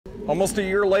Almost a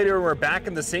year later, we're back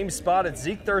in the same spot at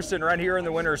Zeke Thurston right here in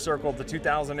the winner's circle at the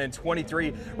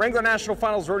 2023 Wrangler National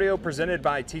Finals Rodeo presented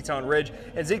by Teton Ridge.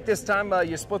 And Zeke, this time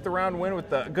you split the round win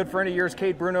with a good friend of yours,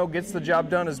 Cade Bruno, gets the job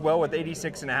done as well with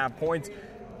 86.5 points.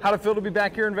 How'd it feel to be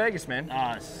back here in Vegas, man?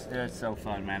 Oh, it's so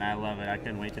fun, man. I love it. I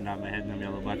couldn't wait to nod my head in them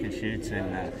yellow bucket shoots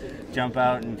and jump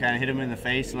out and kind of hit them in the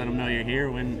face, let them know you're here,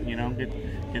 win, you know,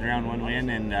 get around one win,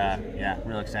 and yeah,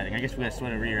 real exciting. I guess we got to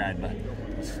sweat a re-ride, but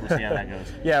we'll see how that goes.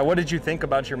 Yeah, what did you think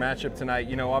about your matchup tonight?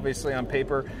 You know, obviously on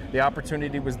paper the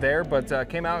opportunity was there, but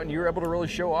came out and you were able to really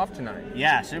show off tonight.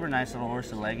 Yeah, super nice little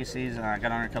horse of Legacies. I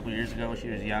got on her a couple years ago when she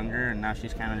was younger, and now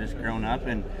she's kind of just grown up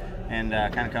and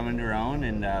kind of coming to her own,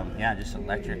 and yeah, just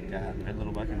electric, good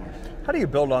little bucking horse. How do you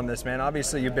build on this, man?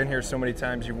 Obviously you've been here so many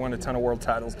times, you've won a ton of world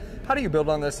titles. How do you build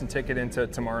on this and take it into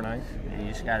tomorrow night? And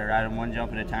you just got to ride them one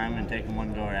jump at a time and take them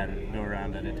one go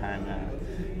around at a time.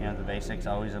 You know, the basics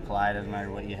always apply, doesn't matter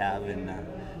what you have, and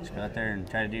just go out there and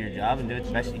try to do your job and do it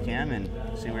the best you can and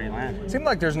see where you land. It seemed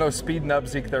like there's no speeding up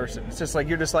Zeke Thurston. It's just like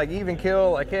you're just like even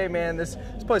kill, like, hey man, this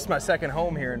place is my second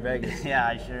home here in Vegas. Yeah,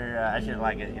 I sure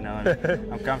like it, you know.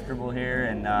 And I'm comfortable here,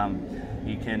 and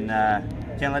you can't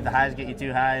let the highs get you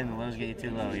too high and the lows get you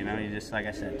too low. You know, you just, like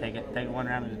I said, take it one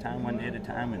round at a time, one day at a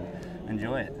time, and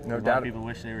enjoy it. No doubt. A lot of people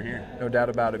wish they were here. No doubt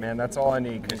about it, man. That's all I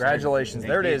need. Congratulations.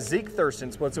 There it is. Zeke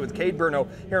Thurston splits it with Cade Bruno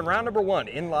here in round number 1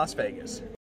 in Las Vegas.